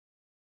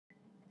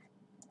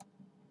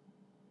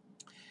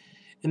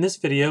In this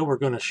video, we're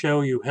going to show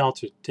you how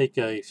to take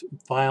a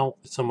file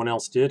that someone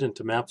else did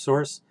into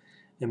Mapsource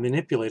and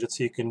manipulate it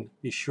so you can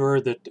be sure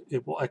that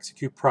it will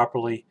execute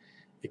properly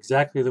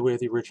exactly the way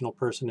the original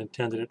person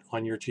intended it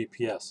on your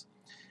GPS.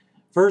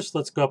 First,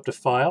 let's go up to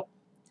File,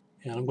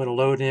 and I'm going to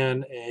load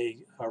in a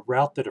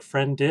route that a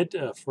friend did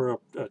for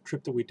a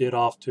trip that we did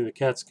off to the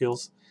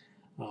Catskills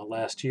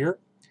last year.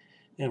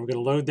 And we're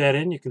going to load that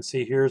in. You can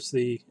see here's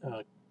the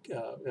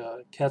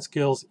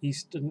Catskills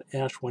Easton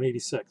Ash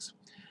 186.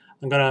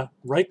 I'm going to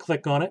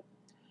right-click on it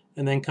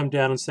and then come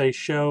down and say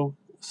Show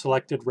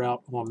Selected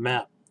Route on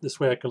Map. This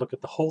way I can look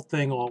at the whole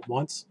thing all at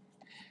once.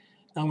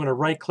 I'm going to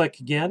right-click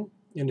again,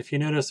 and if you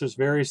notice there's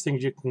various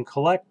things you can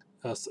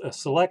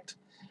select.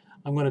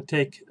 I'm going to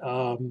take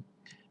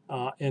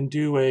and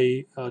do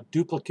a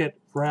duplicate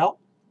route.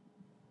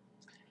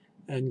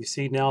 And you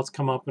see now it's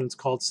come up and it's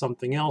called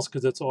something else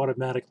because it's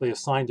automatically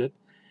assigned it.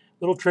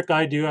 Little trick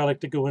I do, I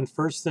like to go in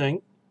first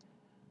thing,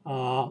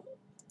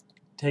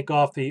 take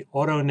off the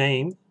auto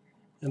name,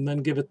 and then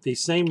give it the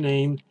same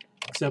name,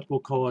 except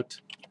we'll call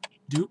it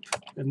dupe,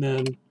 and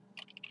then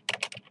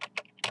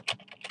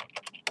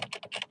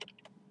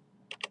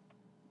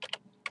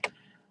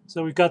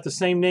so we've got the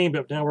same name,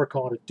 but now we're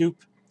calling it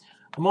dupe.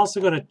 I'm also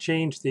going to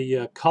change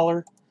the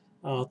color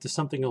to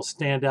something that'll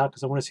stand out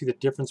because I want to see the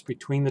difference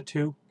between the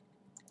two.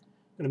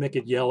 I'm going to make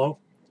it yellow.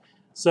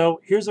 So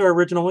here's our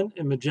original one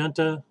in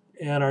magenta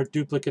and our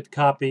duplicate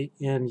copy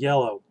in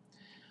yellow.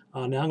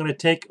 Now I'm going to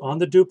take on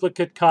the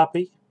duplicate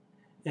copy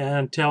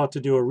and tell it to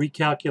do a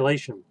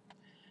recalculation.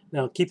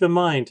 Now keep in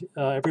mind,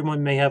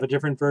 everyone may have a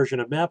different version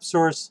of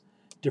Mapsource,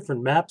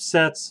 different map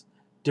sets,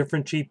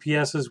 different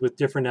GPSs with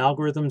different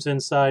algorithms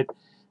inside.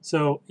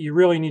 So you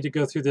really need to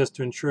go through this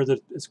to ensure that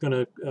it's going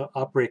to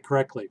operate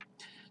correctly.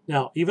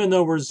 Now, even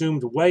though we're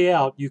zoomed way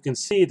out, you can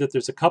see that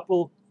there's a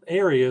couple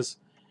areas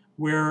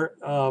where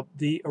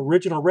the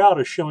original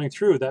route is showing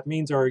through. That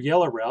means our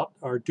yellow route,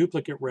 our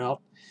duplicate route,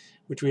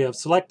 which we have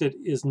selected,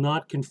 is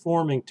not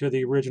conforming to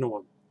the original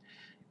one.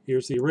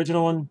 Here's the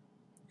original one,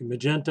 in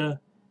magenta,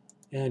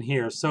 and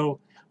here. So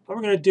what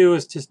we're going to do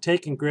is just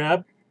take and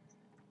grab,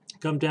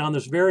 come down.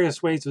 There's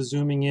various ways of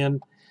zooming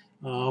in.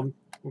 We'll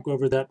go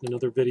over that in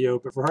another video.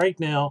 But for right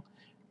now,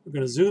 we're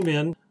going to zoom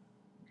in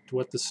to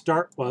what the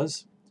start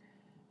was.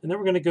 And then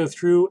we're going to go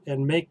through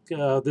and make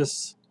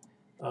this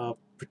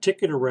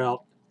particular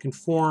route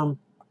conform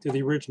to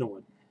the original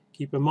one.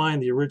 Keep in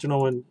mind the original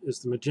one is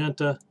the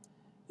magenta,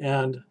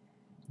 and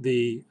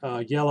the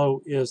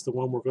yellow is the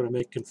one we're going to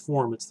make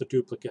conform. It's the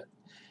duplicate.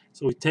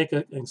 So we take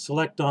it and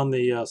select on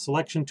the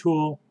selection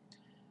tool,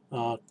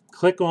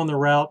 click on the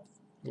route,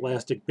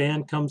 elastic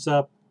band comes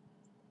up,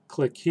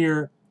 click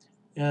here,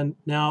 and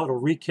now it'll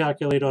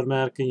recalculate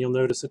automatically. You'll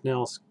notice it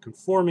now is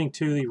conforming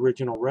to the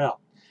original route.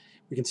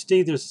 We can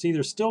see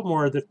there's still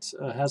more that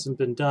hasn't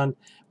been done.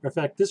 In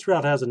fact, this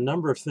route has a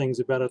number of things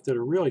about it that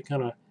are really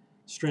kind of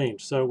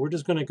strange. So we're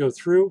just going to go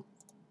through,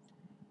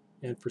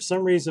 and for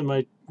some reason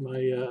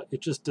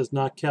it just does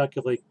not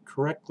calculate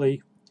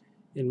correctly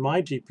in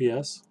my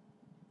GPS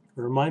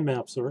or my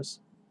Mapsource.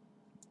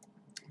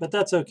 But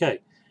that's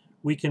okay.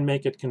 We can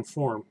make it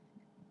conform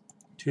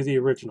to the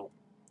original.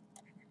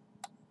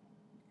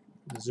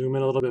 Zoom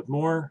in a little bit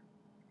more.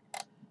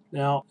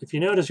 Now, if you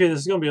notice here, this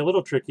is going to be a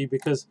little tricky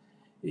because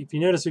if you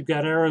notice, we've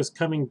got arrows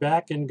coming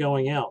back and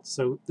going out.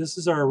 So this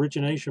is our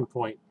origination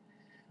point,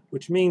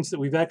 which means that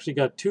we've actually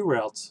got two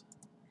routes.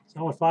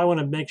 So if I want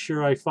to make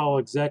sure I follow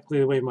exactly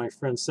the way my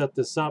friend set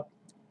this up,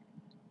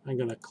 I'm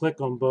going to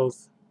click on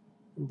both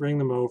and bring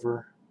them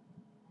over.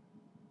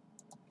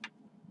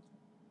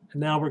 And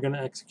now we're going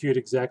to execute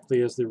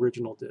exactly as the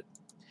original did.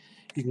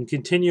 You can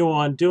continue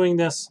on doing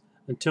this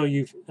until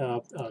you've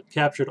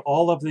captured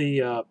all of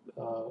the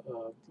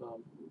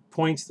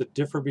points that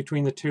differ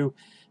between the two.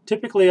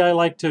 Typically, I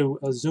like to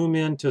zoom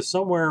in to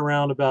somewhere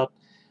around about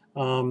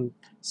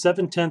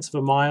 7/10 of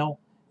a mile.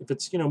 If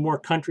it's more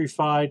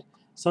countrified,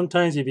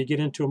 sometimes if you get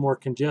into a more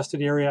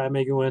congested area, I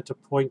may go into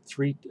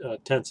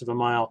 0.3 of a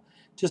mile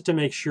just to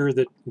make sure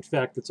that, in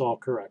fact, it's all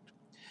correct.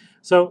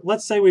 So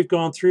let's say we've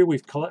gone through,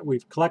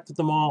 we've collected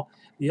them all.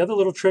 The other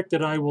little trick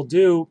that I will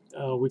do,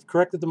 we've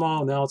corrected them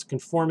all, now it's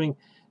conforming.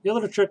 The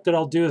other little trick that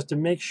I'll do is to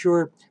make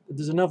sure that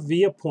there's enough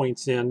via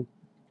points in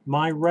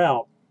my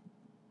route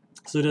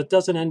so that it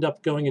doesn't end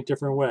up going a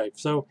different way.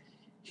 So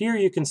here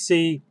you can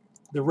see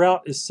the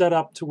route is set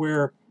up to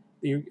where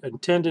the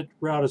intended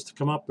route is to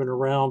come up and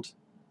around,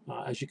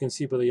 as you can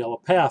see by the yellow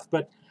path.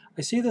 But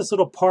I see this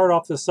little part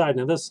off the side.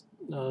 Now this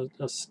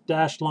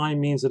dashed line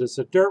means that it's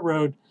a dirt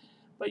road.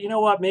 But you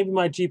know what? Maybe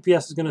my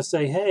GPS is going to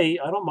say, hey,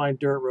 I don't mind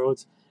dirt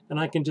roads, and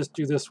I can just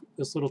do this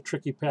little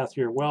tricky path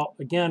here. Well,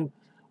 again,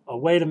 a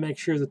way to make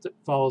sure that it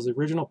follows the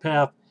original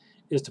path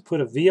is to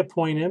put a via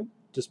point in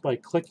just by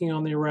clicking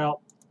on the route,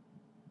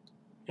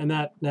 and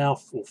that now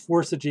will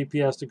force the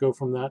GPS to go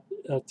from that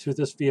to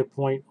this via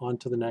point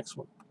onto the next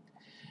one.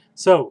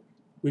 So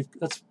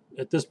let's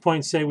at this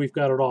point say we've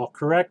got it all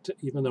correct,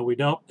 even though we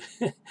don't.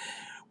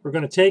 We're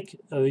going to take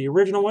the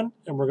original one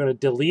and we're going to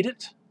delete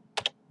it.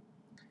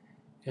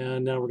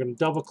 And now we're going to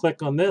double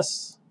click on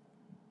this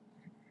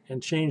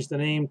and change the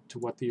name to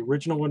what the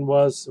original one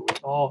was, so we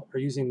all are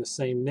using the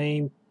same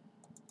name.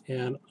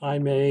 And I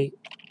may,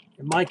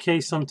 in my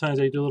case, sometimes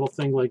I do a little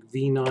thing like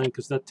V9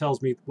 because that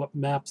tells me what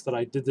maps that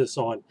I did this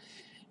on.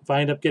 If I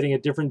end up getting a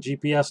different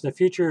GPS in the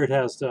future, it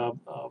has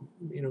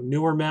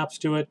newer maps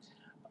to it.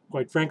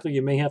 Quite frankly,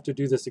 you may have to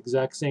do this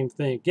exact same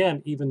thing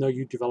again, even though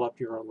you develop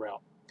your own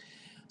route.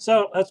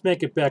 So let's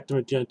make it back to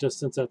magenta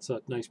since that's a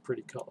nice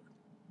pretty color.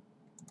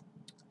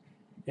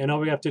 And all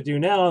we have to do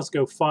now is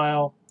go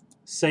File,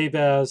 Save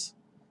As,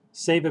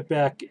 save it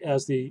back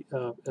as the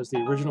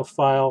original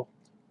file.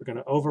 We're going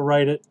to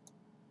overwrite it.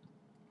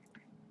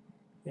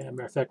 And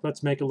matter of fact,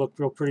 let's make it look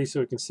real pretty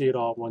so we can see it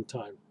all at one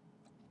time.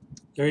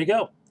 There you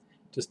go.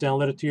 Just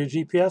download it to your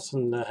GPS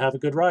and have a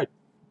good ride.